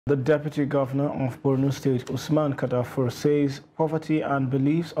The Deputy Governor of Borno State, Usman Kadafur, says poverty and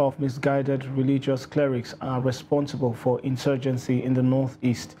beliefs of misguided religious clerics are responsible for insurgency in the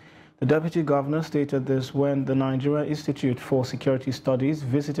northeast. The Deputy Governor stated this when the Nigerian Institute for Security Studies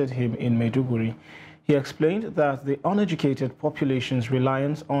visited him in Maiduguri. He explained that the uneducated population's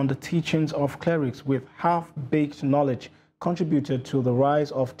reliance on the teachings of clerics with half-baked knowledge contributed to the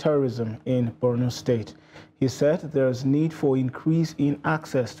rise of terrorism in Borno State. He said there is need for increase in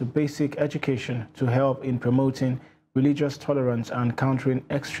access to basic education to help in promoting religious tolerance and countering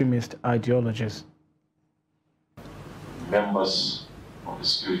extremist ideologies. Members of the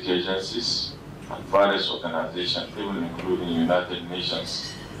security agencies and various organizations, even including United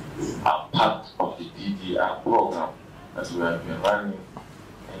Nations, are part of the DDR program that we have been running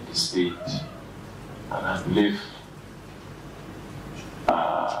in the state. And I believe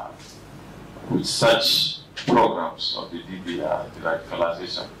with such programs of the DDR, the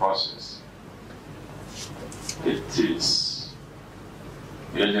radicalization process, it is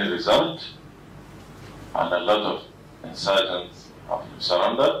yielding result, and a lot of insurgents have been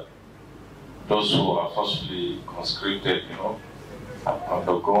surrendered. Those who are forcibly conscripted, have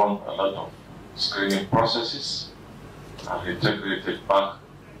undergone a lot of screening processes and integrated back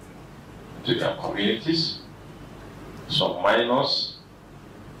into their communities. Some minors,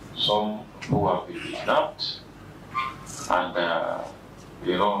 some who have been kidnapped, and a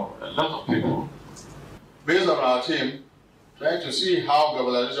lot of people. Based on our team, trying to see how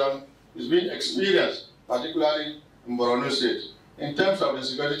globalization is being experienced, particularly in Borno State, in terms of the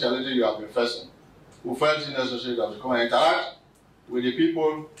security challenges you have been facing, we felt it necessary to come and interact with the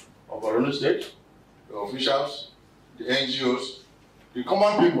people of Borno State, the officials, the NGOs, the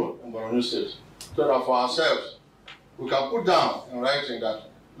common people in Borno State, so that for ourselves, we can put down in writing that,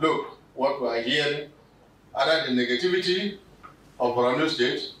 look, what we are hearing, either the negativity of Borno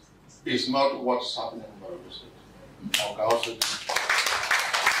State is not what's happening in Borno State.